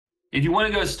If you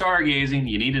want to go stargazing,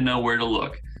 you need to know where to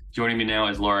look. Joining me now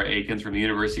is Lara Eakins from the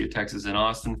University of Texas in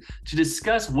Austin to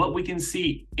discuss what we can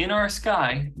see in our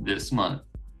sky this month.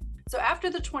 So after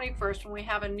the 21st, when we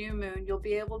have a new moon, you'll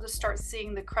be able to start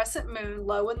seeing the crescent moon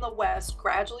low in the west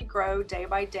gradually grow day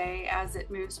by day as it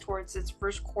moves towards its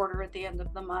first quarter at the end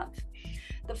of the month.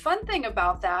 The fun thing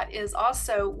about that is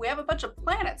also we have a bunch of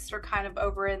planets that are kind of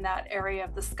over in that area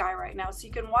of the sky right now. So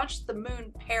you can watch the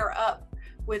moon pair up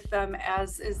with them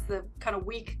as the kind of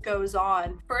week goes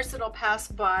on. First, it'll pass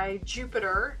by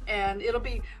Jupiter, and it'll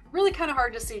be really kind of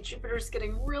hard to see. Jupiter's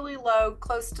getting really low,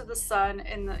 close to the sun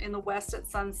in the west at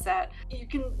sunset. You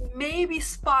can maybe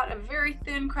spot a very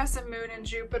thin crescent moon in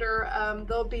Jupiter.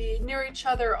 They'll be near each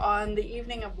other on the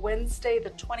evening of Wednesday, the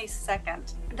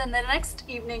 22nd. Then the next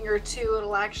evening or two,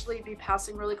 it'll actually be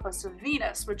passing really close to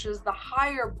Venus, which is the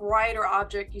higher, brighter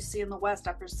object you see in the west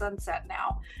after sunset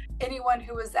now. Anyone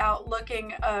who was out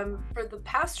looking for the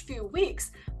past few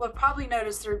weeks will probably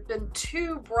notice there have been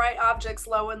two bright objects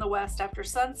low in the west after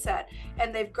sunset,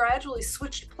 and they've gradually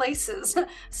switched places.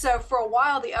 So for a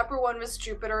while, the upper one was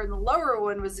Jupiter and the lower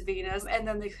one was Venus, and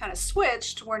then they kind of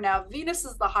switched where now Venus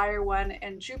is the higher one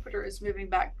and Jupiter is moving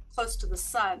back close to the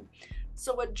sun.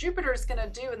 So what Jupiter is going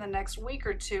to do in the next week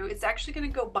or two, it's actually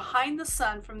going to go behind the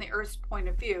sun from the Earth's point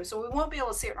of view. So we won't be able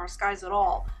to see it in our skies at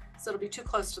all. So it'll be too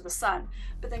close to the sun.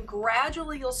 But then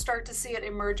gradually you'll start to see it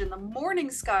emerge in the morning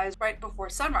skies right before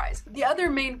sunrise. The other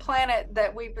main planet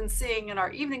that we've been seeing in our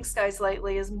evening skies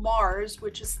lately is Mars,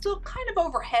 which is still kind of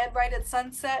overhead right at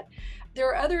sunset.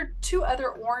 There are two other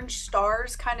orange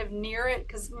stars kind of near it,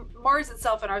 because Mars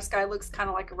itself in our sky looks kind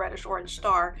of like a reddish orange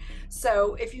star.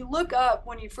 So if you look up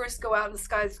when you first go out and the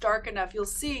sky is dark enough, you'll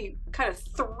see kind of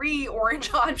three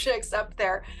orange objects up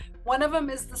there. One of them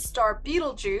is the star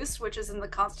Betelgeuse, which is in the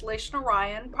constellation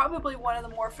Orion, probably one of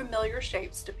the more familiar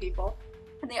shapes to people.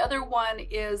 And the other one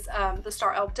is the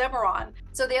star Aldebaran.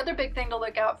 So the other big thing to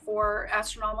look out for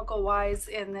astronomical wise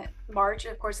in March,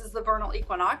 of course, is the vernal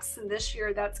equinox. And this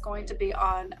year that's going to be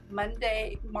on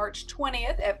Monday, March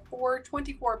 20th at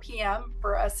 4:24 p.m.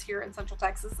 for us here in Central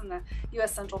Texas in the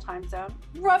U.S. Central Time Zone.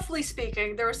 Roughly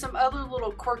speaking, there are some other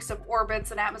little quirks of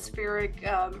orbits and atmospheric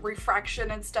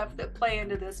refraction and stuff that play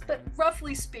into this. But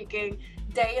roughly speaking,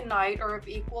 day and night are of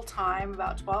equal time,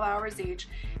 about 12 hours each,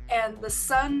 and the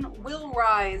sun will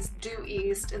rise due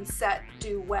east and set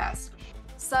due west.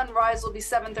 Sunrise will be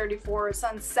 7:34,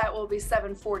 sunset will be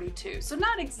 7:42. So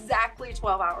not exactly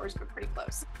 12 hours, but pretty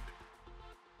close.